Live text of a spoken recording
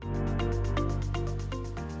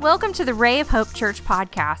Welcome to the Ray of Hope Church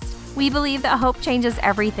podcast. We believe that hope changes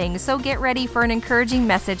everything, so get ready for an encouraging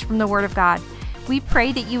message from the Word of God. We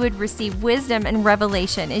pray that you would receive wisdom and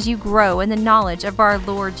revelation as you grow in the knowledge of our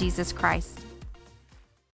Lord Jesus Christ.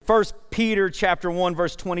 1 Peter chapter 1,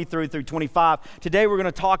 verse 23 through 25. Today we're going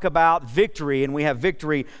to talk about victory, and we have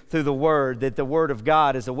victory through the Word, that the Word of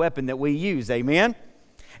God is a weapon that we use. Amen?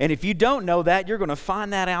 And if you don't know that, you're going to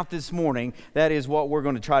find that out this morning. That is what we're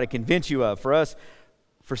going to try to convince you of, for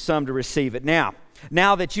some to receive it.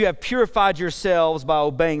 Now that you have purified yourselves by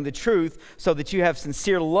obeying the truth, so that you have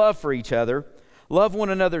sincere love for each other, love one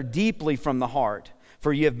another deeply from the heart.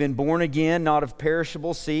 For you have been born again, not of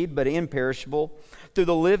perishable seed, but imperishable, through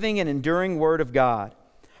the living and enduring Word of God.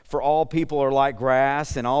 For all people are like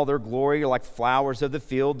grass, and all their glory are like flowers of the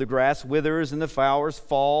field. The grass withers and the flowers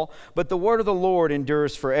fall, but the word of the Lord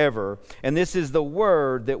endures forever. And this is the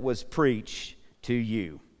word that was preached to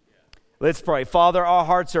you. Let's pray. Father, our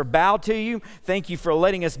hearts are bowed to you. Thank you for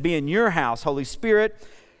letting us be in your house. Holy Spirit,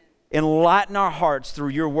 enlighten our hearts through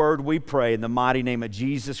your word, we pray, in the mighty name of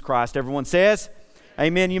Jesus Christ. Everyone says,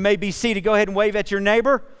 amen. You may be seated. Go ahead and wave at your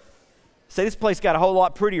neighbor. Say, this place got a whole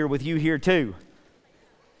lot prettier with you here too.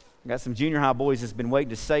 Got some junior high boys that's been waiting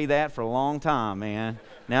to say that for a long time, man.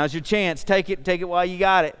 Now's your chance. Take it while you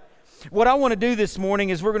got it. What I want to do this morning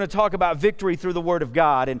is we're going to talk about victory through the Word of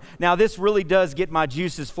God. And now this really does get my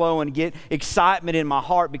juices flowing, get excitement in my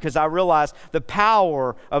heart, because I realize the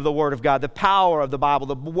power of the Word of God, the power of the Bible,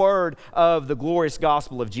 the word of the glorious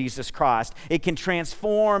gospel of Jesus Christ. It can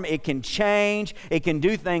transform, it can change, it can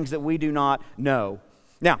do things that we do not know.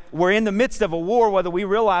 Now, we're in the midst of a war, whether we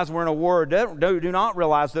realize we're in a war or do not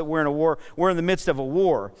realize that we're in a war. We're in the midst of a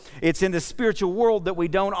war. It's in the spiritual world that we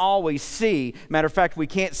don't always see. Matter of fact, we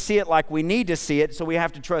can't see it like we need to see it, so we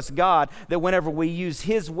have to trust God that whenever we use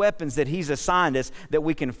His weapons that He's assigned us, that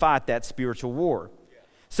we can fight that spiritual war.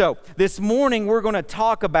 So, this morning we're going to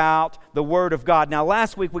talk about the Word of God. Now,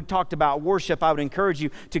 last week we talked about worship. I would encourage you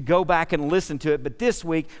to go back and listen to it. But this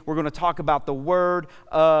week we're going to talk about the Word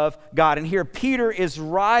of God. And here Peter is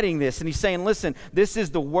writing this, and he's saying, listen, this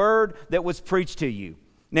is the Word that was preached to you.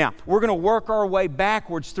 Now, we're going to work our way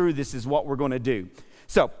backwards through this is what we're going to do.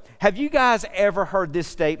 So, have you guys ever heard this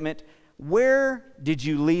statement? Where did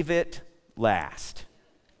you leave it last?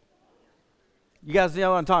 You guys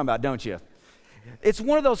know what I'm talking about, don't you? It's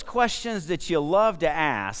one of those questions that you love to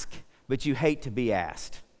ask, but you hate to be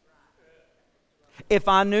asked. If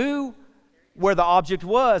I knew where the object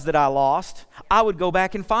was that I lost, I would go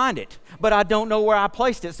back and find it. But I don't know where I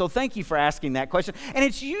placed it, so thank you for asking that question. And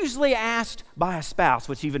it's usually asked by a spouse,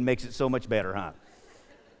 which even makes it so much better, huh?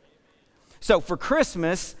 So for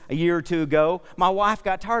Christmas, a year or two ago, my wife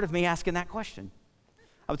got tired of me asking that question.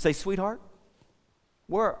 I would say, sweetheart,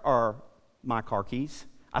 where are my car keys?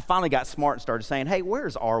 I finally got smart and started saying, hey,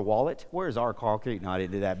 where's our wallet? Where's our car key? No, I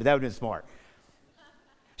didn't do that, but that would have been smart.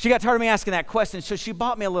 She got tired of me asking that question, so she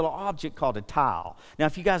bought me a little object called a tile. Now,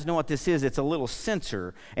 if you guys know what this is, it's a little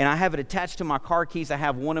sensor, and I have it attached to my car keys. I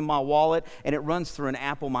have one in my wallet, and it runs through an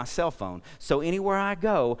app on my cell phone. So anywhere I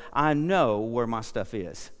go, I know where my stuff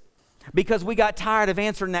is. Because we got tired of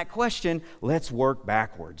answering that question, let's work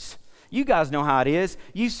backwards. You guys know how it is.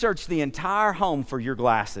 You searched the entire home for your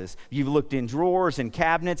glasses. You've looked in drawers and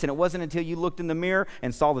cabinets, and it wasn't until you looked in the mirror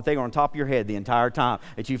and saw that they were on top of your head the entire time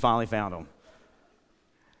that you finally found them.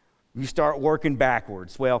 You start working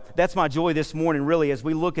backwards. Well, that's my joy this morning, really, as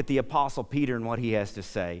we look at the Apostle Peter and what he has to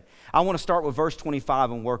say. I want to start with verse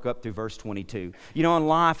 25 and work up through verse 22. You know, in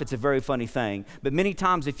life, it's a very funny thing. But many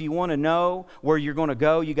times, if you want to know where you're going to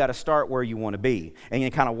go, you got to start where you want to be. And you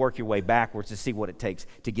kind of work your way backwards to see what it takes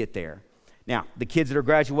to get there. Now, the kids that are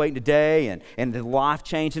graduating today and the life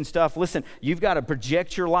change and stuff, listen, you've got to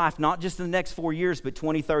project your life, not just in the next 4 years, but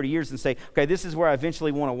 20, 30 years and say, okay, this is where I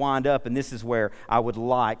eventually want to wind up, and this is where I would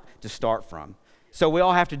like to start from. So we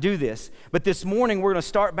all have to do this. But this morning, we're going to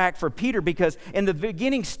start back for Peter, because in the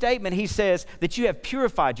beginning statement, he says that you have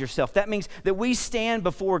purified yourself. That means that we stand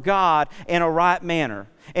before God in a right manner,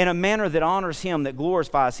 in a manner that honors Him, that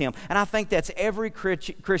glorifies Him. And I think that's every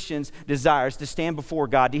Christian's desires, to stand before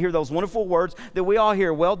God, to hear those wonderful words that we all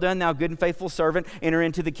hear, well done, thou good and faithful servant, enter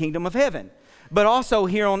into the kingdom of heaven. But also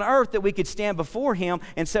here on earth, that we could stand before Him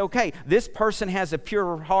and say, okay, this person has a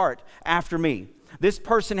pure heart after me. This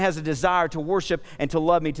person has a desire to worship and to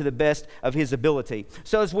love me to the best of his ability.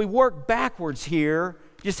 So as we work backwards here,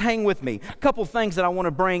 Just hang with me. A couple things that I want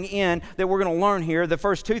to bring in that we're going to learn here. The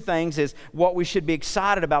first two things is what we should be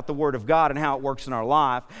excited about the Word of God and how it works in our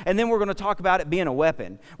life. And then we're going to talk about it being a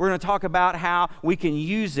weapon. We're going to talk about how we can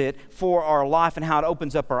use it for our life and how it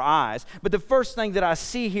opens up our eyes. But the first thing that I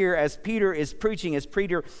see here as Peter is preaching, as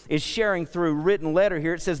Peter is sharing through written letter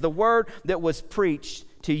here, it says the word that was preached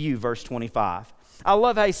to you, verse 25. I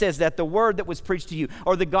love how he says that, the word that was preached to you,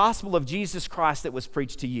 or the gospel of Jesus Christ that was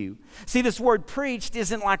preached to you. See, this word preached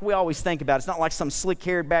isn't like we always think about. It's not like some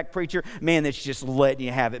slick-haired back preacher, man, that's just letting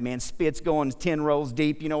you have it, man. Spit's going 10 rows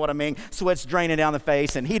deep, you know what I mean? Sweat's draining down the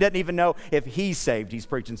face, and he doesn't even know if he's saved. He's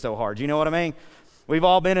preaching so hard. You know what I mean? We've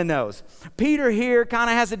all been in those. Peter here kind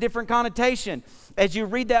of has a different connotation. As you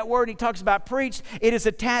read that word, he talks about preached. It is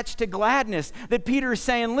attached to gladness. That Peter is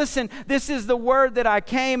saying, listen, this is the word that I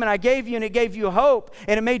came and I gave you, and it gave you hope,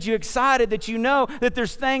 and it made you excited that you know that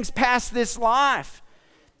there's things past this life.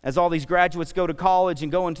 As all these graduates go to college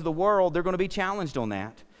and go into the world, they're going to be challenged on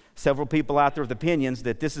that. Several people out there with opinions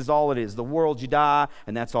that this is all it is. The world, you die,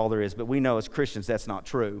 and that's all there is. But we know as Christians that's not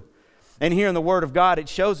true. And here in the Word of God, it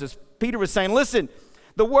shows us, Peter was saying, listen,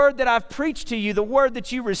 the word that I've preached to you, the word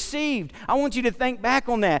that you received, I want you to think back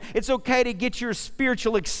on that. It's okay to get your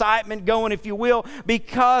spiritual excitement going, if you will,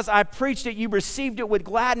 because I preached it, you received it with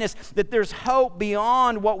gladness, that there's hope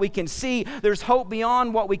beyond what we can see. There's hope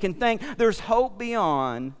beyond what we can think. There's hope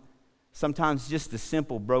beyond sometimes just the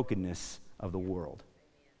simple brokenness of the world,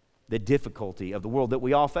 the difficulty of the world that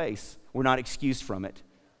we all face. We're not excused from it.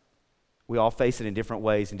 We all face it in different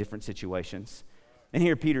ways, in different situations. And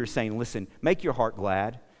here Peter is saying, listen, make your heart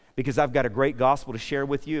glad because I've got a great gospel to share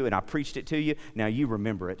with you and I preached it to you. Now you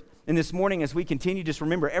remember it. And this morning as we continue, just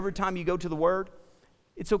remember every time you go to the Word,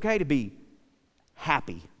 it's okay to be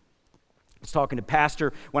happy. I was talking to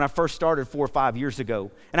Pastor when I first started 4 or 5 years ago.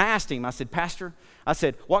 And I asked him, I said, Pastor,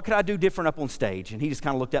 what could I do different up on stage? And he just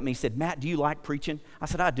kind of looked at me and said, Matt, do you like preaching? I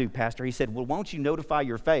said, I do, Pastor. He said, well, won't you notify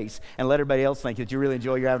your face and let everybody else think that you really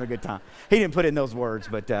enjoy, you're having a good time? He didn't put it in those words,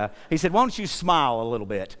 but he said, why don't you smile a little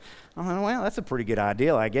bit? I thought, well, that's a pretty good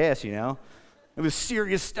idea, I guess, you know. It was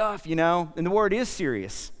serious stuff, you know, and the Word is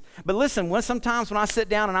serious. But listen, sometimes when I sit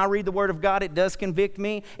down and I read the Word of God, it does convict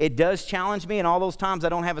me, it does challenge me, and all those times I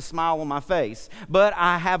don't have a smile on my face. But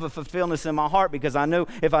I have a fulfillment in my heart because I know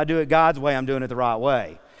if I do it God's way, I'm doing it the right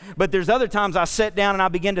way. But there's other times I sit down and I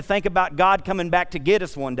begin to think about God coming back to get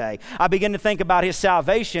us one day. I begin to think about His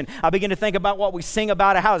salvation. I begin to think about what we sing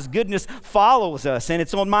about, how His goodness follows us. And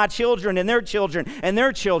it's on my children and their children and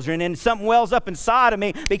their children. And something wells up inside of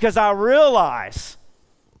me because I realize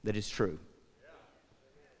that it's true.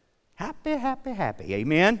 Happy, happy, happy.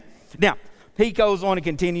 Amen? Now, he goes on and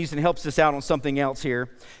continues and helps us out on something else here.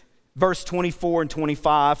 Verse 24 and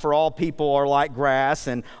 25, for all people are like grass,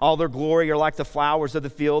 and all their glory are like the flowers of the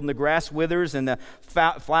field, and the grass withers and the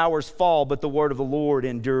flowers fall, but the word of the Lord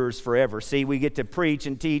endures forever. See, we get to preach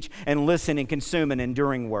and teach and listen and consume an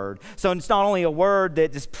enduring word. So it's not only a word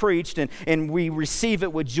that is preached and we receive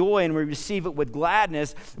it with joy and we receive it with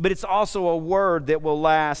gladness, but it's also a word that will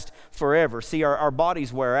last forever. See, our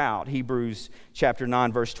bodies wear out. Hebrews chapter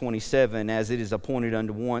 9, verse 27, as it is appointed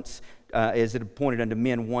unto men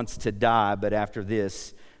once to die, but after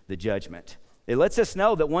this, the judgment. It lets us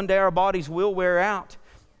know that one day our bodies will wear out.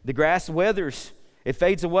 The grass withers, it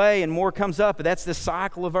fades away, and more comes up. That's the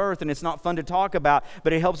cycle of earth, and it's not fun to talk about,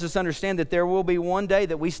 but it helps us understand that there will be one day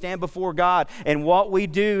that we stand before God, and what we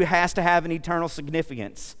do has to have an eternal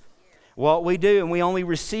significance. What we do, and we only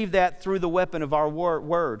receive that through the weapon of our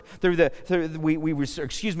word. One of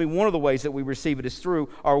the ways that we receive it is through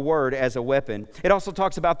our word as a weapon. It also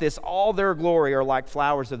talks about this, all their glory are like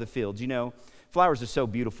flowers of the fields. You know, flowers are so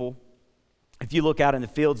beautiful. If you look out in the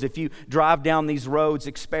fields, if you drive down these roads,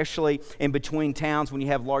 especially in between towns when you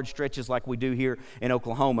have large stretches like we do here in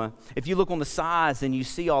Oklahoma, if you look on the sides and you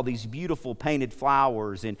see all these beautiful painted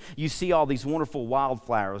flowers and you see all these wonderful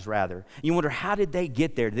wildflowers, rather, you wonder, how did they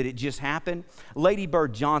get there? Did it just happen? Lady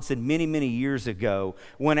Bird Johnson, many, many years ago,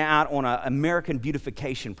 went out on an American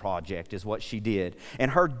beautification project is what she did.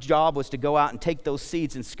 And her job was to go out and take those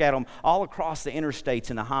seeds and scatter them all across the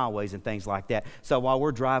interstates and the highways and things like that. So while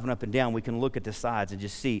we're driving up and down, we can look at the sides and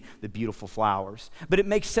just see the beautiful flowers. But it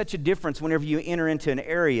makes such a difference whenever you enter into an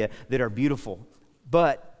area that are beautiful.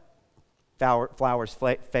 But flowers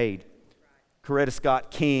fade. Coretta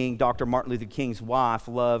Scott King, Dr. Martin Luther King's wife,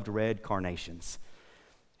 loved red carnations.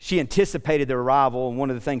 She anticipated their arrival, and one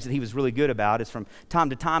of the things that he was really good about is from time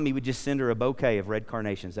to time he would just send her a bouquet of red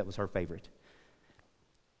carnations. That was her favorite.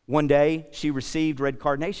 One day she received red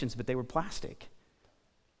carnations, but they were plastic.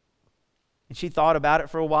 And she thought about it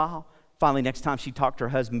for a while, Finally, next time she talked to her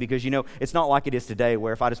husband, because, it's not like it is today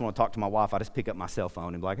where if I just want to talk to my wife, I just pick up my cell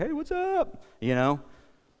phone and be like, hey, what's up? Maybe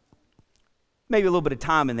a little bit of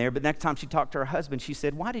time in there, but next time she talked to her husband, she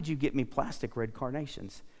said, why did you get me plastic red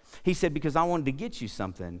carnations? He said, because I wanted to get you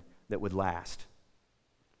something that would last.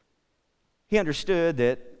 He understood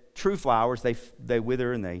that true flowers, they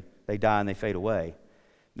wither and they die and they fade away.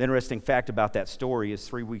 The interesting fact about that story is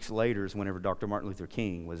 3 weeks later is whenever Dr. Martin Luther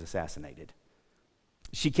King was assassinated.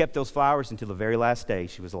 She kept those flowers until the very last day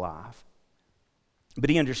she was alive. But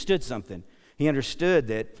he understood something. He understood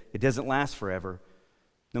that it doesn't last forever.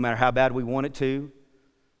 No matter how bad we want it to,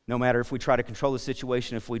 no matter if we try to control the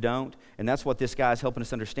situation, if we don't. And that's what this guy is helping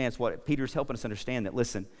us understand. It's what Peter's helping us understand, that,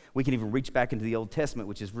 listen, we can even reach back into the Old Testament,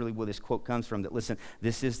 which is really where this quote comes from, that, listen,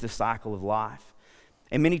 this is the cycle of life.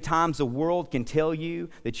 And many times the world can tell you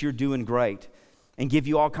that you're doing great and give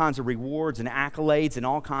you all kinds of rewards and accolades and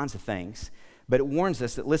all kinds of things. But it warns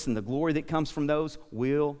us that, listen, the glory that comes from those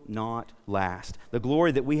will not last. The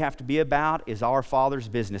glory that we have to be about is our Father's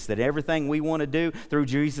business, that everything we want to do through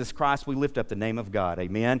Jesus Christ, we lift up the name of God,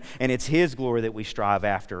 amen? And it's His glory that we strive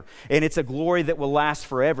after. And it's a glory that will last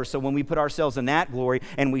forever. So when we put ourselves in that glory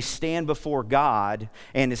and we stand before God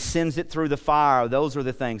and He sends it through the fire, those are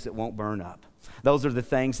the things that won't burn up. Those are the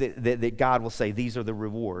things that God will say, these are the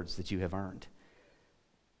rewards that you have earned.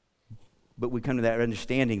 But we come to that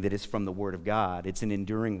understanding that it's from the Word of God. It's an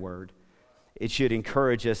enduring Word. It should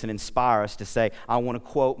encourage us and inspire us to say, I want to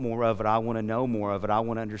quote more of it. I want to know more of it. I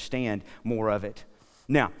want to understand more of it.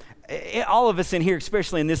 Now, all of us in here,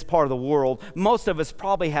 especially in this part of the world, most of us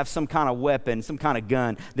probably have some kind of weapon, some kind of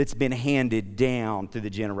gun that's been handed down through the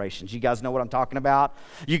generations. You guys know what I'm talking about?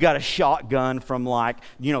 You got a shotgun from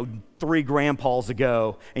 3 grandpas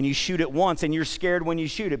ago, and you shoot it once, and you're scared when you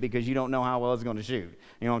shoot it because you don't know how well it's going to shoot.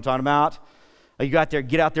 You know what I'm talking about? You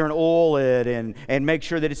get out there and oil it and make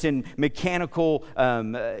sure that it's in mechanical,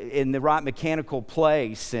 in the right mechanical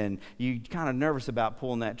place, and you're kind of nervous about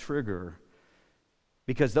pulling that trigger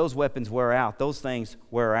because those weapons wear out. Those things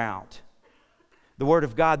wear out. The Word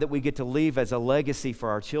of God that we get to leave as a legacy for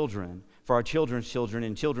our children, for our children's children,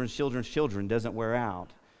 and children's children's children doesn't wear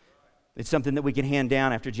out. It's something that we can hand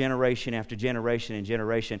down after generation and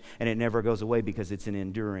generation, and it never goes away because it's an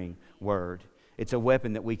enduring Word. It's a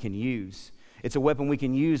weapon that we can use. It's a weapon we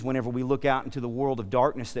can use whenever we look out into the world of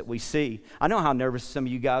darkness that we see. I know how nervous some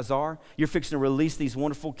of you guys are. You're fixing to release these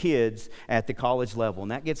wonderful kids at the college level,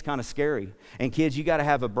 and that gets kind of scary. And kids, you got to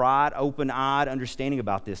have a bright, open-eyed understanding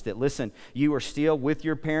about this, that, listen, you are still with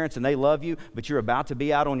your parents and they love you, but you're about to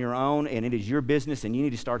be out on your own, and it is your business, and you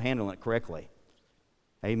need to start handling it correctly.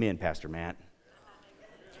 Amen, Pastor Matt.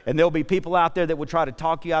 And there'll be people out there that will try to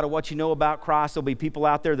talk you out of what you know about Christ. There'll be people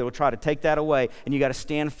out there that will try to take that away. And you got to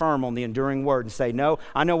stand firm on the enduring Word and say, no,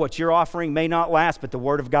 I know what you're offering may not last, but the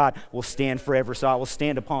Word of God will stand forever, so I will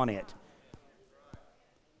stand upon it.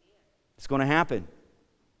 It's going to happen.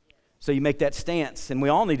 So you make that stance, and we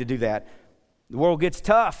all need to do that. The world gets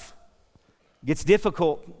tough, gets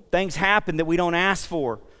difficult. Things happen that we don't ask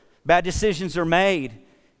for. Bad decisions are made.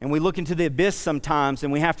 And we look into the abyss sometimes,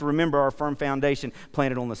 and we have to remember our firm foundation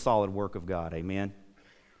planted on the solid work of God. Amen?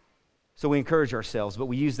 So we encourage ourselves, but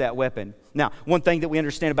we use that weapon. Now, one thing that we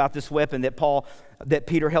understand about this weapon that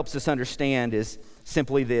Peter helps us understand is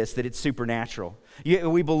simply this, that it's supernatural.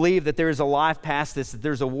 We believe that there is a life past this, that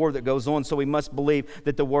there's a war that goes on, so we must believe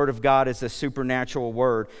that the Word of God is a supernatural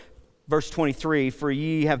Word. Verse 23, for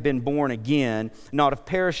ye have been born again, not of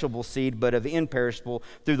perishable seed, but of imperishable,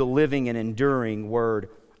 through the living and enduring Word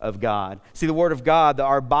of God. See, the Word of God,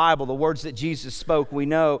 our Bible, the words that Jesus spoke, we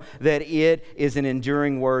know that it is an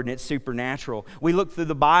enduring Word and it's supernatural. We look through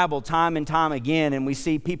the Bible time and time again and we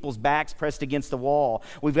see people's backs pressed against the wall.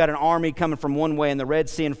 We've got an army coming from one way and the Red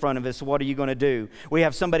Sea in front of us. What are you going to do? We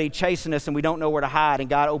have somebody chasing us and we don't know where to hide, and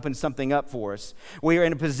God opens something up for us. We are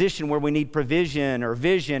in a position where we need provision or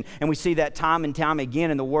vision, and we see that time and time again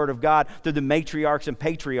in the Word of God through the matriarchs and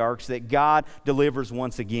patriarchs that God delivers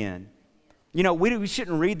once again. You know, we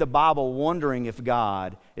shouldn't read the Bible wondering if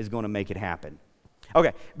God is going to make it happen.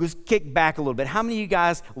 Okay, let's kick back a little bit. How many of you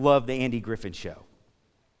guys love the Andy Griffin Show?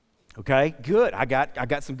 Okay, good. I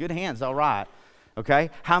got some good hands. All right. Okay,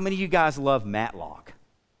 how many of you guys love Matlock?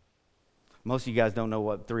 Most of you guys don't know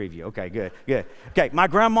what. 3 of you. Okay, good. Okay, my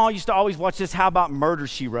grandma used to always watch this. How about Murder,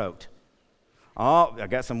 She Wrote? Oh, I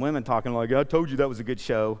got some women talking like, I told you that was a good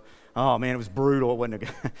show. Oh, man, it was brutal. It wasn't a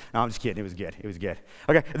good. No, I'm just kidding. It was good.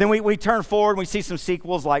 Okay, and then we turn forward and we see some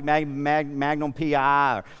sequels like Magnum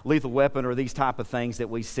P.I. or Lethal Weapon or these type of things that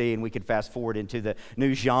we see, and we could fast forward into the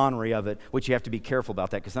new genre of it, which you have to be careful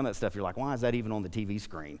about that because some of that stuff you're like, why is that even on the TV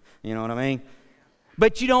screen? You know what I mean?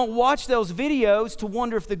 But you don't watch those videos to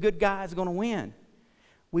wonder if the good guy is going to win.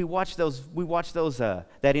 We watch that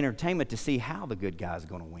entertainment to see how the good guy is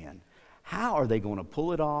going to win. How are they going to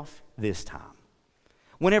pull it off this time?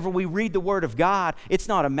 Whenever we read the Word of God, it's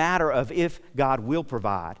not a matter of if God will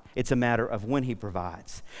provide. It's a matter of when He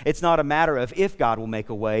provides. It's not a matter of if God will make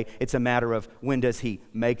a way. It's a matter of when does He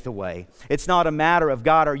make the way. It's not a matter of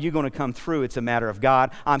God, are you going to come through? It's a matter of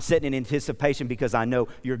God, I'm sitting in anticipation because I know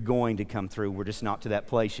you're going to come through. We're just not to that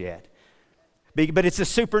place yet. But it's a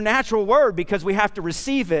supernatural word because we have to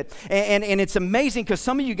receive it. And it's amazing because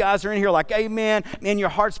some of you guys are in here like, amen, and your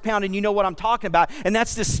heart's pounding, you know what I'm talking about. And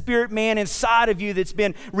that's the spirit man inside of you that's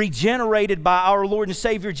been regenerated by our Lord and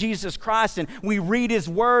Savior Jesus Christ. And we read His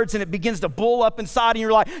words and it begins to bull up inside and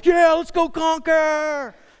you're like, yeah, let's go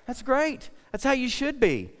conquer. That's great. That's how you should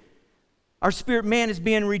be. Our spirit man is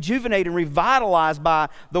being rejuvenated and revitalized by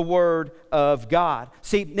the Word of God.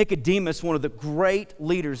 See, Nicodemus, one of the great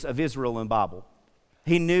leaders of Israel in the Bible,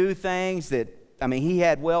 he knew things he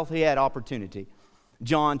had wealth, he had opportunity.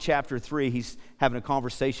 John chapter 3, he's having a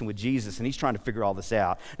conversation with Jesus and he's trying to figure all this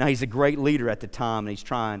out. Now, he's a great leader at the time and he's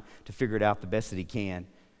trying to figure it out the best that he can.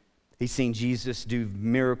 He's seen Jesus do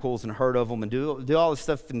miracles and heard of them and do all this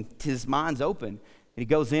stuff and his mind's open. And he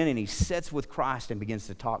goes in and he sits with Christ and begins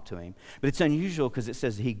to talk to Him. But it's unusual because it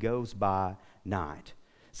says He goes by night.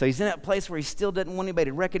 So he's in that place where he still doesn't want anybody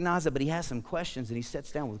to recognize it, but he has some questions and he sits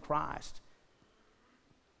down with Christ.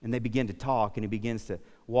 And they begin to talk and He begins to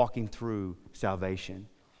walk him through salvation.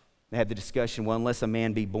 They have the discussion, well, unless a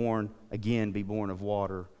man be born again, be born of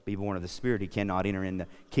water, be born of the Spirit, he cannot enter in the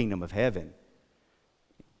kingdom of heaven.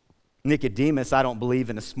 Nicodemus, I don't believe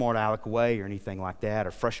in a smart aleck way or anything like that,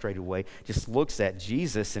 or frustrated way, just looks at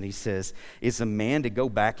Jesus and he says, is a man to go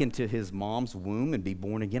back into his mom's womb and be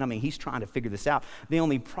born again? I mean, he's trying to figure this out. The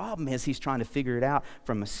only problem is he's trying to figure it out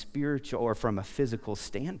from a spiritual or from a physical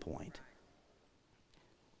standpoint.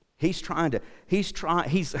 He's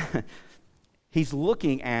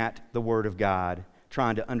looking at the Word of God,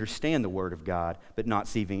 trying to understand the Word of God, but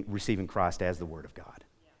not receiving Christ as the Word of God.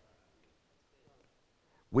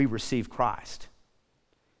 We receive Christ,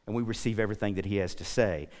 and we receive everything that He has to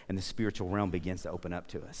say, and the spiritual realm begins to open up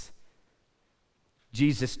to us.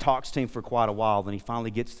 Jesus talks to him for quite a while, then He finally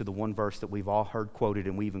gets to the one verse that we've all heard quoted,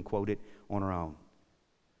 and we even quote it on our own.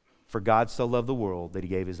 For God so loved the world that He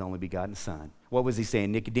gave His only begotten Son. What was He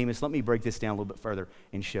saying? Nicodemus, let me break this down a little bit further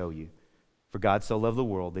and show you. For God so loved the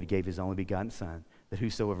world that He gave His only begotten Son, that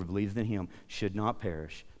whosoever believes in Him should not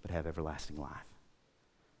perish, but have everlasting life.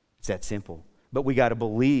 It's that simple. But we got to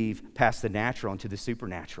believe past the natural into the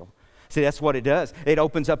supernatural. See, that's what it does. It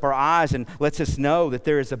opens up our eyes and lets us know that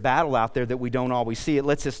there is a battle out there that we don't always see. It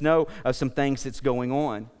lets us know of some things that's going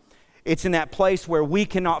on. It's in that place where we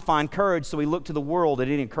cannot find courage, so we look to the world and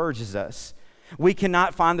it encourages us. We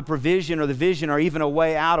cannot find the provision or the vision or even a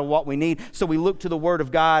way out of what we need, so we look to the Word of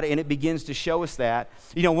God and it begins to show us that.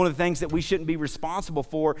 You know, one of the things that we shouldn't be responsible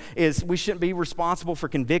for is we shouldn't be responsible for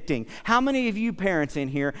convicting. How many of you parents in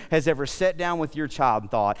here has ever sat down with your child and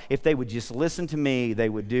thought, if they would just listen to me, they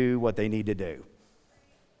would do what they need to do?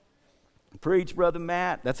 Preach, Brother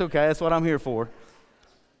Matt. That's okay. That's what I'm here for.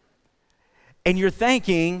 And you're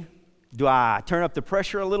thinking, do I turn up the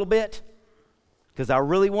pressure a little bit? Because I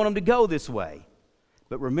really want them to go this way.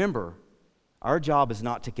 But remember, our job is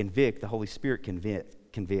not to convict. The Holy Spirit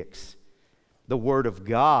convicts. The Word of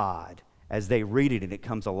God, as they read it and it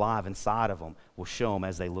comes alive inside of them, will show them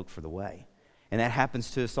as they look for the way. And that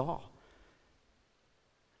happens to us all.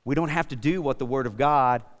 We don't have to do what the Word of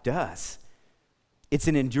God does. It's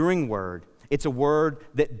an enduring Word. It's a word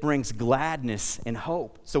that brings gladness and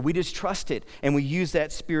hope. So we just trust it and we use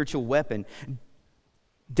that spiritual weapon.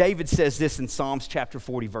 David says this in Psalms chapter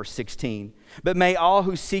 40, verse 16. But may all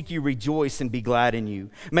who seek you rejoice and be glad in you.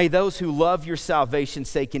 May those who love your salvation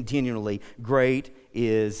say continually, great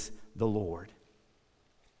is the Lord.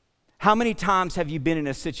 How many times have you been in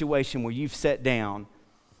a situation where you've sat down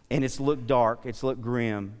and it's looked dark, it's looked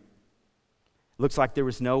grim, looks like there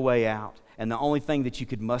was no way out, and the only thing that you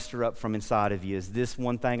could muster up from inside of you is this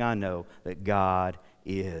one thing I know, that God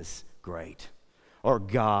is great, or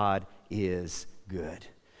God is good.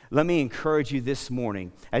 Let me encourage you this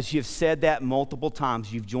morning, as you've said that multiple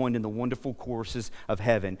times, you've joined in the wonderful courses of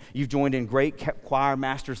heaven. You've joined in great choir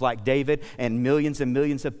masters like David and millions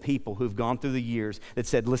of people who've gone through the years that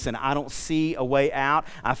said, listen, I don't see a way out.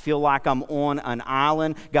 I feel like I'm on an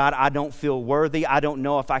island. God, I don't feel worthy. I don't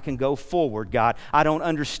know if I can go forward, God. I don't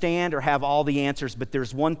understand or have all the answers, but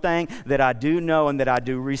there's one thing that I do know and that I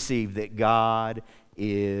do receive, that God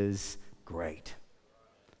is great.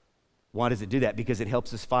 Why does it do that? Because it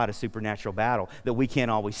helps us fight a supernatural battle that we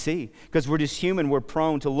can't always see. Because we're just human, we're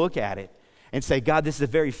prone to look at it and say, God, this is a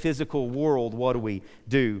very physical world. What do we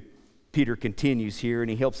do? Peter continues here, and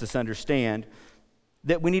he helps us understand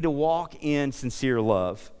that we need to walk in sincere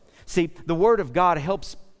love. See, the Word of God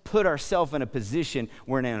helps put ourselves in a position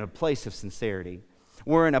where we're in a place of sincerity.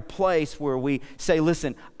 We're in a place where we say,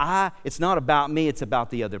 listen, it's not about me, it's about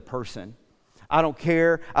the other person. I don't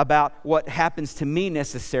care about what happens to me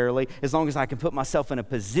necessarily, as long as I can put myself in a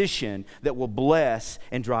position that will bless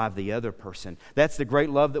and drive the other person. That's the great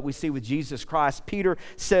love that we see with Jesus Christ. Peter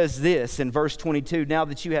says this in verse 22, now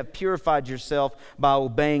that you have purified yourself by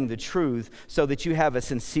obeying the truth, so that you have a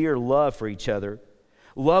sincere love for each other,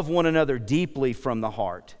 love one another deeply from the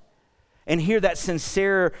heart. And here that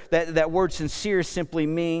sincere, that word sincere simply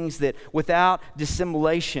means that without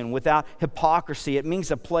dissimulation, without hypocrisy. It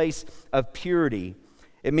means a place of purity.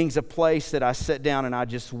 It means a place that I sit down and I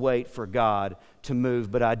just wait for God to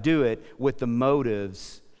move. But I do it with the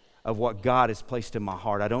motives of what God has placed in my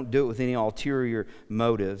heart. I don't do it with any ulterior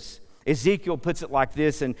motives. Ezekiel puts it like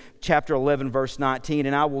this in chapter 11, verse 19,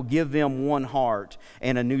 and I will give them one heart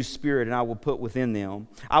and a new spirit, and I will put within them.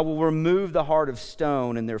 I will remove the heart of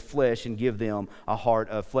stone in their flesh and give them a heart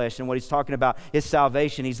of flesh. And what he's talking about is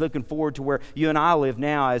salvation. He's looking forward to where you and I live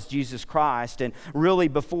now as Jesus Christ. And really,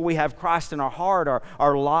 before we have Christ in our heart,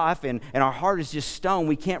 our life, and our heart is just stone,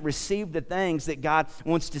 we can't receive the things that God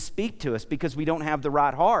wants to speak to us because we don't have the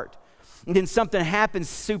right heart. And then something happens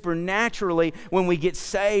supernaturally when we get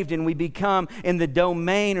saved and we become in the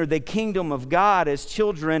domain or the kingdom of God as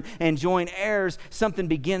children and joint heirs. Something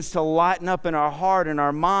begins to lighten up in our heart and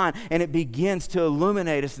our mind, and it begins to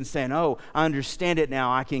illuminate us and saying, oh, I understand it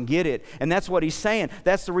now, I can get it. And that's what he's saying.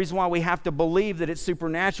 That's the reason why we have to believe that it's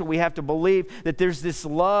supernatural. We have to believe that there's this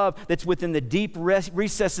love that's within the deep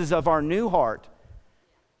recesses of our new heart.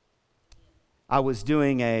 I was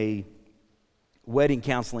doing a wedding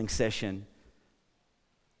counseling session,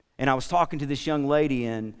 and I was talking to this young lady,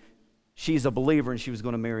 and she's a believer and she was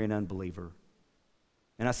going to marry an unbeliever.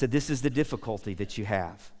 And I said, this is the difficulty that you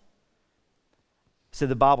have. So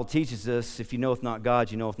the Bible teaches us, if you knoweth not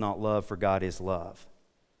God, you knoweth not love, for God is love.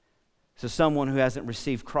 So someone who hasn't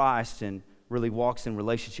received Christ and really walks in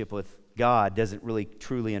relationship with God doesn't really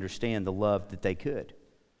truly understand the love that they could.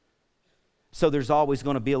 So there's always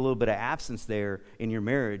going to be a little bit of absence there in your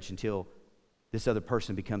marriage until this other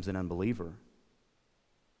person becomes an unbeliever.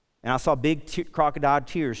 And I saw big crocodile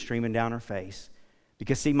tears streaming down her face.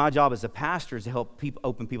 Because, see, my job as a pastor is to help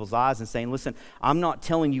open people's eyes and saying, listen, I'm not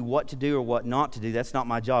telling you what to do or what not to do. That's not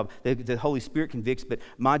my job. The Holy Spirit convicts, but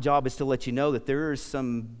my job is to let you know that there is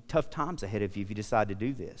some tough times ahead of you if you decide to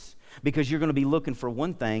do this. Because you're going to be looking for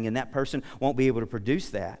one thing, and that person won't be able to produce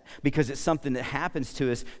that. Because it's something that happens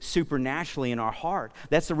to us supernaturally in our heart.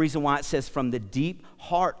 That's the reason why it says from the deep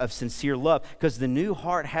heart of sincere love. Because the new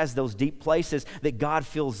heart has those deep places that God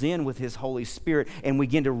fills in with His Holy Spirit. And we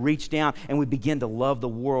begin to reach down and we begin to love the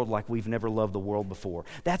world like we've never loved the world before.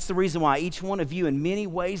 That's the reason why each one of you, in many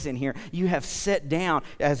ways in here, you have sat down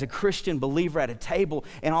as a Christian believer at a table,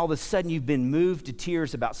 and all of a sudden you've been moved to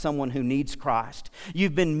tears about someone who needs Christ.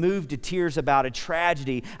 You've been moved to tears about a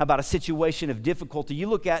tragedy, about a situation of difficulty. You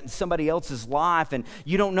look at somebody else's life and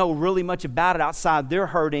you don't know really much about it outside their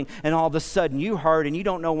hurting, and all of a sudden you hurt and you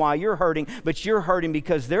don't know why you're hurting, but you're hurting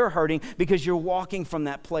because they're hurting, because you're walking from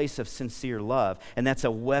that place of sincere love. And that's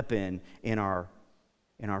a weapon in our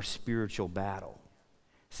spiritual battle.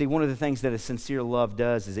 See, one of the things that a sincere love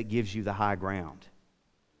does is it gives you the high ground.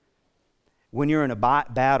 When you're in a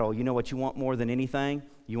battle, you know what you want more than anything?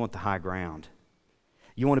 You want the high ground.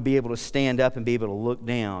 You want to be able to stand up and be able to look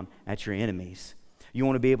down at your enemies. You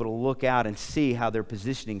want to be able to look out and see how they're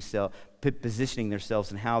positioning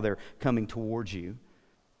themselves and how they're coming towards you.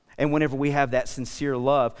 And whenever we have that sincere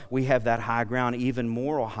love, we have that high ground, even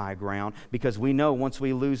moral high ground, because we know once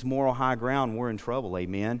we lose moral high ground, we're in trouble,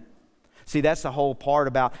 amen? See, that's the whole part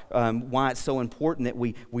about why it's so important that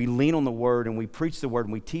we lean on the Word and we preach the Word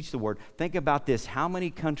and we teach the Word. Think about this. How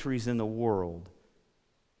many countries in the world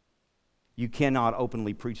you cannot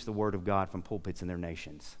openly preach the Word of God from pulpits in their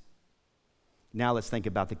nations? Now let's think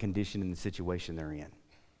about the condition and the situation they're in.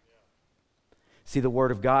 See, the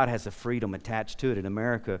Word of God has a freedom attached to it. In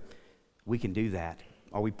America, we can do that.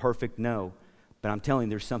 Are we perfect? No. But I'm telling you,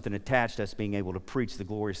 there's something attached to us being able to preach the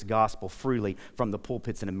glorious gospel freely from the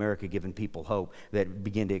pulpits in America, giving people hope that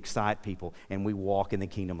begin to excite people, and we walk in the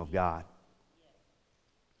kingdom of God.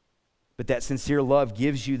 But that sincere love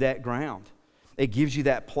gives you that ground. It gives you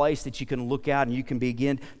that place that you can look out and you can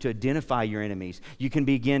begin to identify your enemies. You can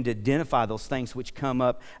begin to identify those things which come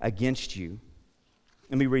up against you.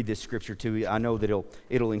 Let me read this scripture to you. I know that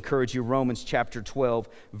it'll encourage you. Romans chapter 12,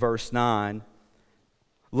 verse 9.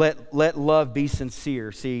 Let love be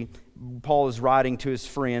sincere. See, Paul is writing to his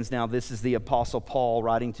friends. Now, this is the Apostle Paul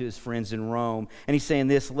writing to his friends in Rome. And he's saying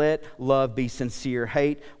this, let love be sincere.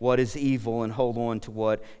 Hate what is evil and hold on to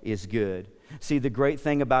what is good. See, the great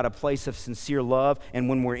thing about a place of sincere love, and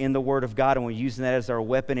when we're in the Word of God and we're using that as our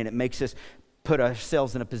weapon, and it makes us put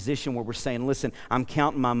ourselves in a position where we're saying, listen, I'm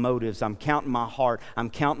counting my motives, I'm counting my heart,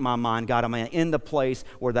 I'm counting my mind. God, I'm in the place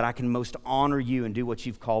where that I can most honor you and do what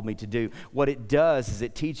you've called me to do. What it does is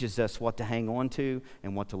it teaches us what to hang on to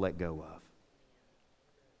and what to let go of.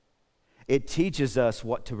 It teaches us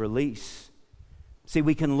what to release. See,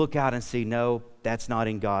 we can look out and see, no, that's not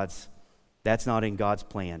in God's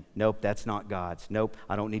plan. Nope, that's not God's. Nope,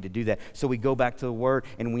 I don't need to do that. So we go back to the Word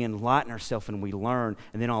and we enlighten ourselves and we learn.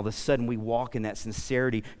 And then all of a sudden we walk in that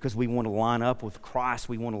sincerity because we want to line up with Christ.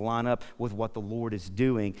 We want to line up with what the Lord is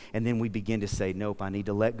doing. And then we begin to say, nope, I need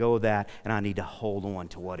to let go of that and I need to hold on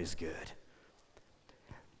to what is good.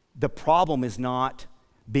 The problem is not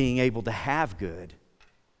being able to have good.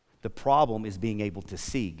 The problem is being able to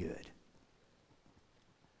see good.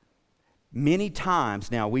 Many times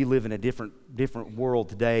now, we live in a different world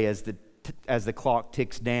today as the clock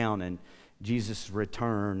ticks down and Jesus'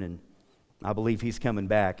 return, and I believe He's coming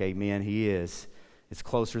back. Amen. He is. It's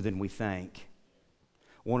closer than we think.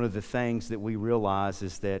 One of the things that we realize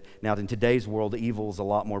is that now in today's world, evil is a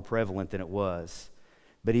lot more prevalent than it was.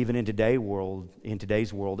 But even in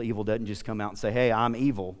today's world, evil doesn't just come out and say, "Hey, I'm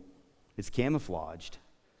evil." It's camouflaged.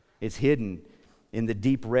 It's hidden in the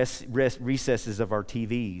deep recesses of our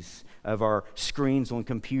TVs, of our screens on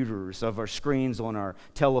computers, of our screens on our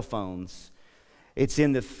telephones. It's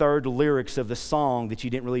in the third lyrics of the song that you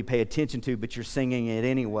didn't really pay attention to, but you're singing it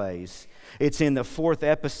anyways. It's in the fourth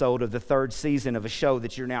episode of the third season of a show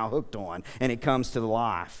that you're now hooked on, and it comes to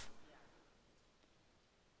life.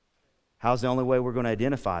 How's the only way we're going to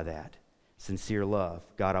identify that? Sincere love.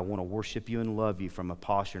 God, I want to worship you and love you from a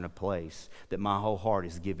posture and a place that my whole heart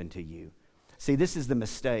is given to you. See, this is the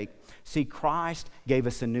mistake. See, Christ gave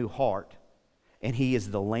us a new heart, and He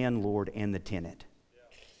is the landlord and the tenant.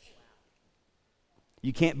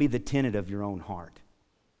 You can't be the tenant of your own heart.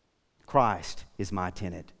 Christ is my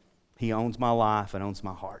tenant. He owns my life and owns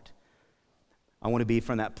my heart. I want to be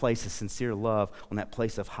from that place of sincere love, on that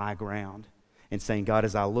place of high ground, and saying, God,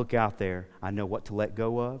 as I look out there, I know what to let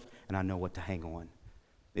go of, and I know what to hang on.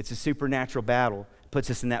 It's a supernatural battle. It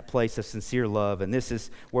puts us in that place of sincere love, and this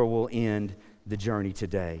is where we'll end the journey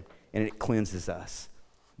today, and it cleanses us.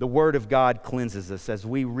 The Word of God cleanses us. As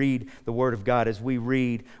we read the Word of God, as we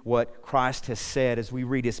read what Christ has said, as we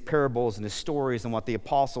read His parables and His stories and what the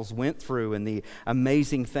apostles went through and the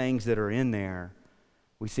amazing things that are in there,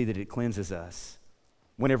 we see that it cleanses us.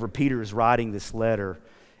 Whenever Peter is writing this letter,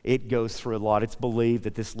 it goes through a lot. It's believed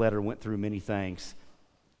that this letter went through many things.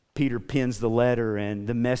 Peter pens the letter, and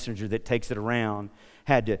the messenger that takes it around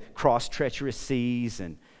had to cross treacherous seas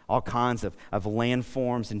and all kinds of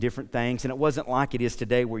landforms and different things. And it wasn't like it is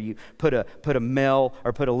today where you put a mail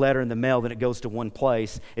or put a letter in the mail, then it goes to one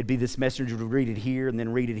place. It'd be this messenger would read it here and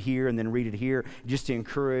then read it here and then read it here, just to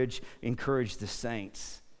encourage the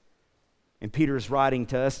saints. And Peter is writing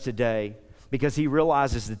to us today because he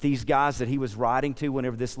realizes that these guys that he was writing to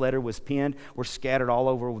whenever this letter was penned were scattered all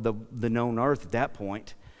over the known earth at that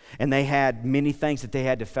point. And they had many things that they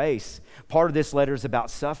had to face. Part of this letter is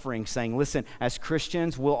about suffering, saying, listen, as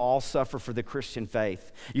Christians, we'll all suffer for the Christian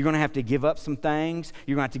faith. You're going to have to give up some things.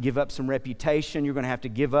 You're going to have to give up some reputation. You're going to have to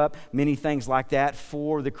give up many things like that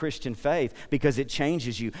for the Christian faith because it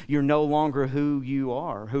changes you. You're no longer who you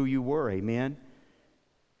are, who you were, amen?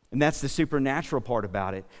 And that's the supernatural part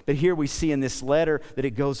about it. But here we see in this letter that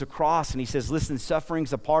it goes across, and he says, listen,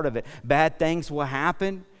 suffering's a part of it. Bad things will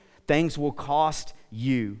happen. Things will cost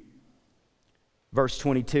you. Verse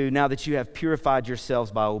 22, now that you have purified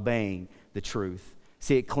yourselves by obeying the truth.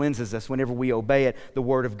 See, it cleanses us. Whenever we obey it, the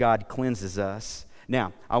Word of God cleanses us.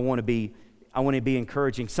 Now, I want to be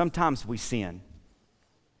encouraging. Sometimes we sin.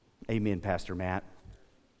 Amen, Pastor Matt.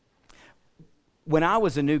 When I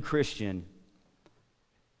was a new Christian,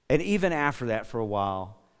 and even after that for a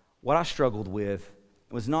while, what I struggled with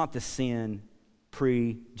was not the sin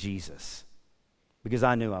pre-Jesus, because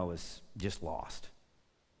I knew I was just lost.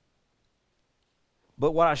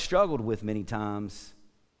 But what I struggled with many times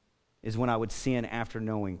is when I would sin after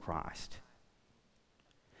knowing Christ.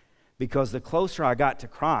 Because the closer I got to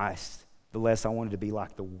Christ, the less I wanted to be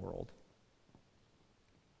like the world.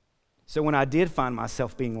 So when I did find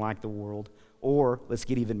myself being like the world, or let's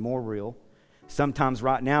get even more real, sometimes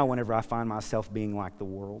right now whenever I find myself being like the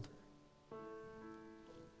world,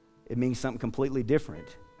 it means something completely different.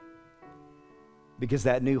 Because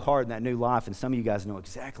that new heart and that new life, and some of you guys know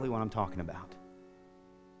exactly what I'm talking about.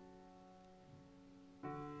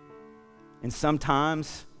 And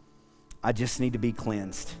sometimes I just need to be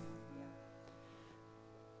cleansed.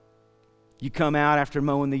 You come out after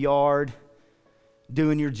mowing the yard,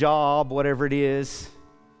 doing your job, whatever it is.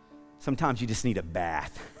 Sometimes you just need a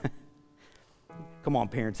bath. Come on,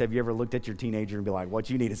 parents, have you ever looked at your teenager and be like, what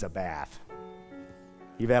you need is a bath?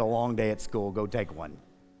 You've had a long day at school, go take one.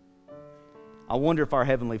 I wonder if our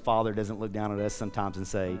Heavenly Father doesn't look down at us sometimes and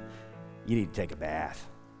say, you need to take a bath.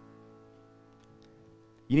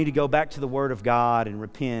 You need to go back to the Word of God and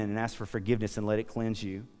repent and ask for forgiveness and let it cleanse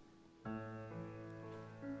you.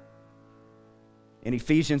 In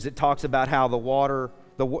Ephesians, it talks about how the water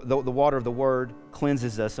of the Word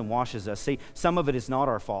cleanses us and washes us. See, some of it is not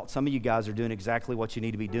our fault. Some of you guys are doing exactly what you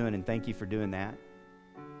need to be doing, and thank you for doing that.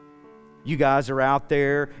 You guys are out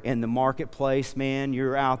there in the marketplace, man.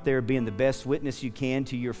 You're out there being the best witness you can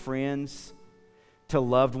to your friends, to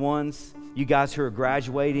loved ones. You guys who are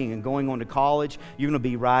graduating and going on to college, you're going to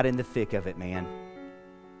be right in the thick of it, man.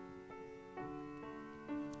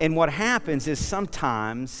 And what happens is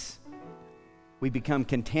sometimes we become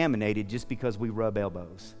contaminated just because we rub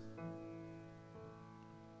elbows.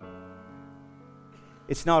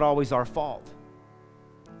 It's not always our fault.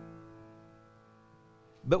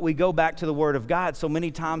 But we go back to the Word of God. So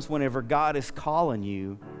many times whenever God is calling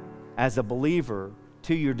you as a believer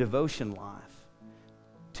to your devotion life,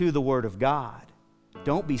 to the Word of God,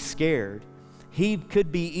 don't be scared. He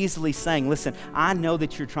could be easily saying, listen, I know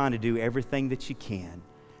that you're trying to do everything that you can,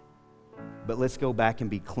 but let's go back and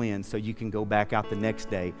be cleansed so you can go back out the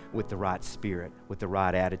next day with the right spirit, with the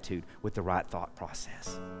right attitude, with the right thought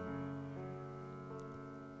process.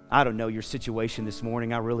 I don't know your situation this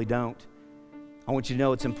morning. I really don't. I want you to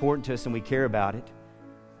know it's important to us and we care about it.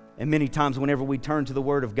 And many times whenever we turn to the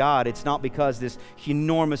Word of God, it's not because this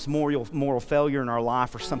enormous moral failure in our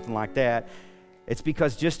life or something like that. It's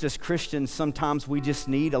because just as Christians, sometimes we just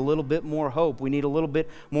need a little bit more hope. We need a little bit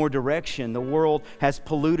more direction. The world has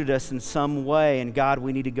polluted us in some way, and God,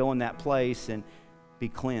 we need to go in that place and be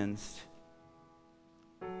cleansed.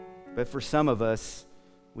 But for some of us,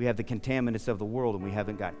 we have the contaminants of the world and we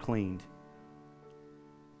haven't got cleaned.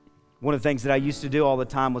 One of the things that I used to do all the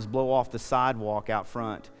time was blow off the sidewalk out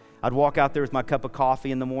front. I'd walk out there with my cup of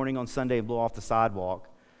coffee in the morning on Sunday and blow off the sidewalk.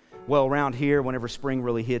 Well, around here, whenever spring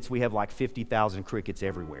really hits, we have like 50,000 crickets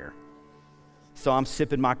everywhere. So I'm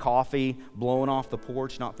sipping my coffee, blowing off the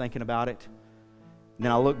porch, not thinking about it. And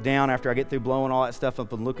then I look down after I get through blowing all that stuff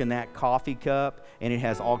up and look in that coffee cup, and it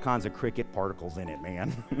has all kinds of cricket particles in it,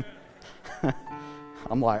 man.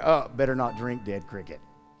 I'm like, oh, better not drink dead cricket.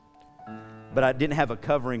 But I didn't have a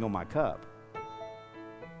covering on my cup.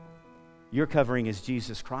 Your covering is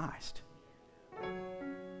Jesus Christ.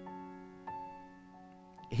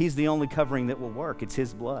 He's the only covering that will work. It's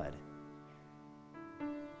His blood.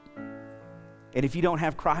 And if you don't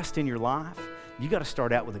have Christ in your life, you got to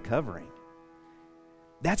start out with a covering.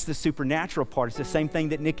 That's the supernatural part. It's the same thing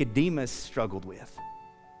that Nicodemus struggled with.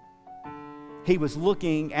 He was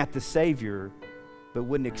looking at the Savior, but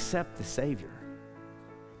wouldn't accept the Savior.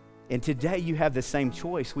 And today you have the same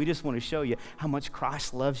choice. We just want to show you how much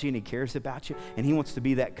Christ loves you and He cares about you, and He wants to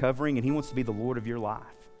be that covering, and He wants to be the Lord of your life.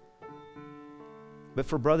 But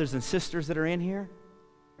for brothers and sisters that are in here,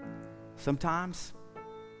 sometimes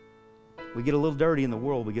we get a little dirty in the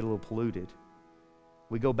world, we get a little polluted.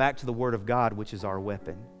 We go back to the Word of God, which is our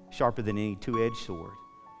weapon, sharper than any two-edged sword.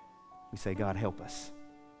 We say, God, help us.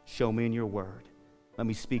 Show me in your Word. Let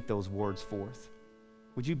me speak those words forth.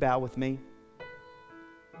 Would you bow with me?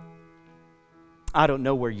 I don't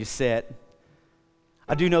know where you sit.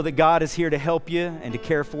 I do know that God is here to help you and to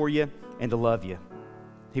care for you and to love you.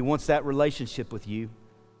 He wants that relationship with you.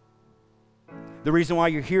 The reason why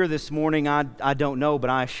you're here this morning, I don't know, but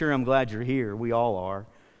I sure am glad you're here. We all are.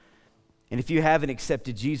 And if you haven't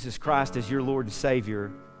accepted Jesus Christ as your Lord and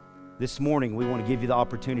Savior, this morning we want to give you the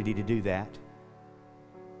opportunity to do that.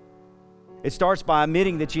 It starts by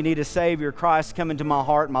admitting that you need a Savior. Christ, come into my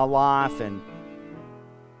heart, my life, and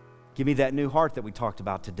give me that new heart that we talked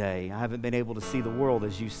about today. I haven't been able to see the world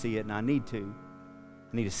as you see it, and I need to.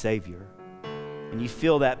 I need a Savior. And you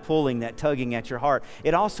feel that pulling, that tugging at your heart.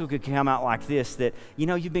 It also could come out like this, that,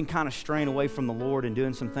 you've been kind of straying away from the Lord and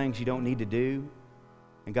doing some things you don't need to do.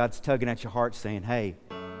 And God's tugging at your heart saying, hey,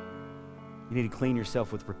 you need to clean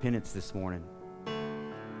yourself with repentance this morning.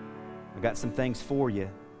 I've got some things for you.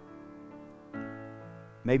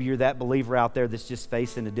 Maybe you're that believer out there that's just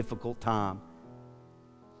facing a difficult time.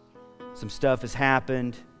 Some stuff has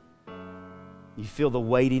happened. You feel the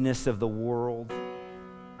weightiness of the world.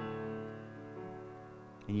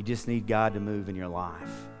 and you just need God to move in your life.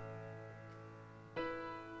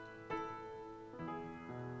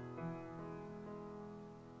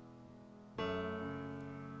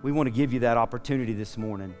 We want to give you that opportunity this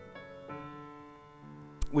morning.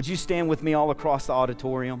 Would you stand with me all across the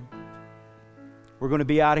auditorium? We're going to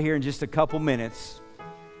be out of here in just a couple minutes.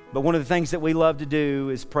 But one of the things that we love to do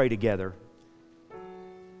is pray together.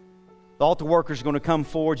 The altar workers are going to come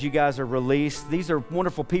forward. You guys are released. These are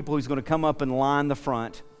wonderful people who's going to come up and line the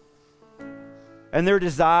front. And their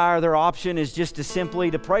desire, their option is just to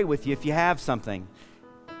simply to pray with you if you have something.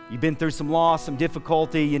 You've been through some loss, some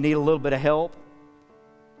difficulty, you need a little bit of help.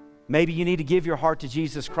 Maybe you need to give your heart to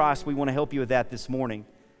Jesus Christ. We want to help you with that this morning.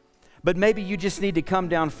 But maybe you just need to come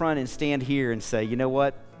down front and stand here and say, you know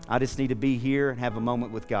what? I just need to be here and have a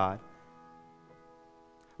moment with God.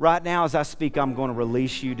 Right now, as I speak, I'm going to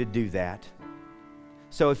release you to do that.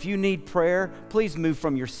 So if you need prayer, please move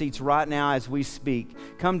from your seats right now as we speak.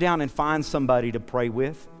 Come down and find somebody to pray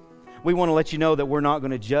with. We want to let you know that we're not going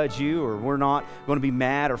to judge you, or we're not going to be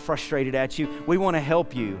mad or frustrated at you. We want to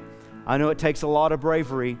help you. I know it takes a lot of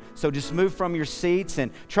bravery, so just move from your seats,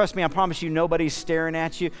 and trust me, I promise you, nobody's staring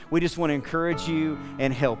at you. We just want to encourage you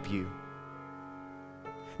and help you.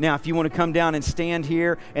 Now, if you want to come down and stand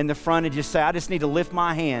here in the front and just say, I just need to lift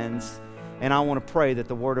my hands, and I want to pray that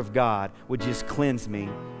the Word of God would just cleanse me.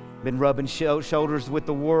 Been rubbing shoulders with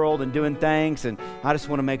the world and doing things, and I just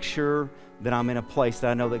want to make sure that I'm in a place that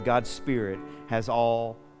I know that God's Spirit has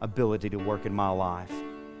all ability to work in my life.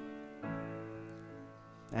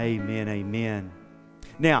 Amen, amen.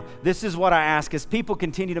 Now, this is what I ask as people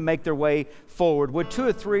continue to make their way forward. Would 2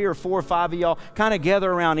 or 3 or 4 or 5 of y'all kind of gather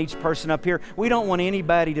around each person up here? We don't want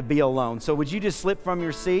anybody to be alone. So would you just slip from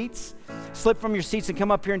your seats? Slip from your seats and come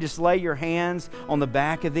up here and just lay your hands on the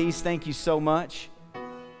back of these. Thank you so much.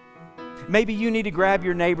 Maybe you need to grab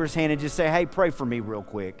your neighbor's hand and just say, hey, pray for me real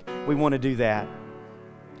quick. We want to do that.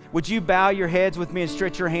 Would you bow your heads with me and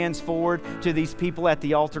stretch your hands forward to these people at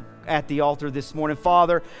the altar this morning?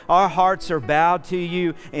 Father, our hearts are bowed to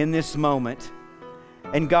you in this moment.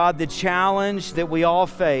 And God, the challenge that we all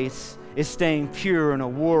face is staying pure in a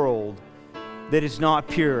world that is not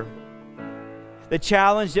pure. The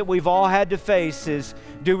challenge that we've all had to face is,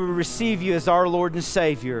 do we receive you as our Lord and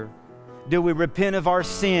Savior? Do we repent of our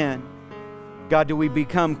sin? God, do we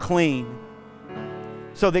become clean?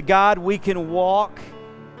 So that, God, we can walk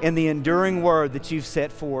in the enduring word that you've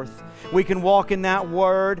set forth. We can walk in that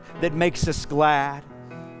word that makes us glad.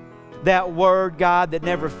 That word, God, that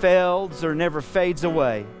never fails or never fades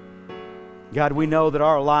away. God, we know that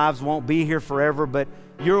our lives won't be here forever, but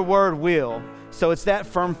your word will. So it's that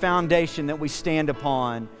firm foundation that we stand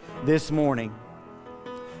upon this morning.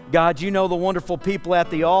 God, you know the wonderful people at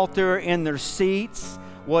the altar in their seats,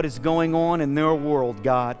 what is going on in their world,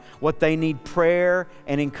 God, what they need prayer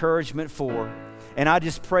and encouragement for. And I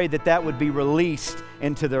just pray that that would be released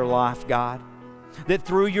into their life, God. That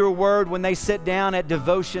through your word, when they sit down at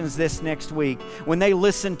devotions this next week, when they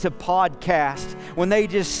listen to podcasts, when they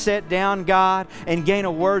just sit down, God, and gain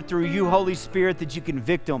a word through you, Holy Spirit, that you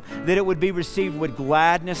convict them, that it would be received with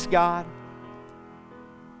gladness, God.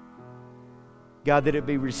 God, that it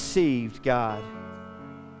be received, God,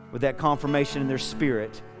 with that confirmation in their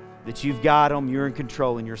spirit that you've got them, you're in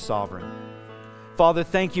control, and you're sovereign. Father,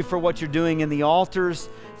 thank you for what you're doing in the altars.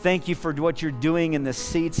 Thank you for what you're doing in the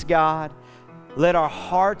seats, God. Let our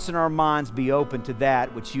hearts and our minds be open to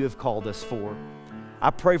that which you have called us for. I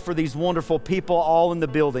pray for these wonderful people all in the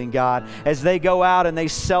building, God, as they go out and they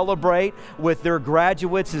celebrate with their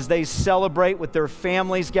graduates, as they celebrate with their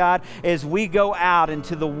families, God, as we go out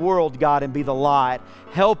into the world, God, and be the light.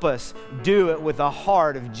 Help us do it with a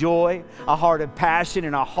heart of joy, a heart of passion,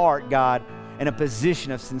 and a heart, God, in a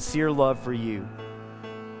position of sincere love for you.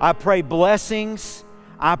 I pray blessings.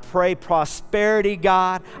 I pray prosperity,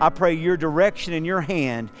 God. I pray your direction and your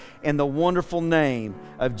hand in the wonderful name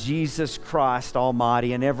of Jesus Christ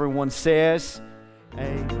Almighty. And everyone says,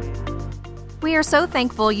 amen. We are so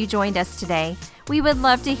thankful you joined us today. We would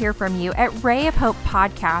love to hear from you at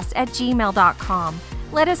rayofhopepodcast@gmail.com.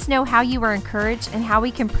 Let us know how you were encouraged and how we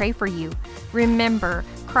can pray for you. Remember,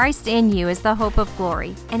 Christ in you is the hope of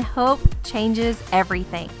glory, and hope changes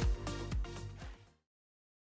everything.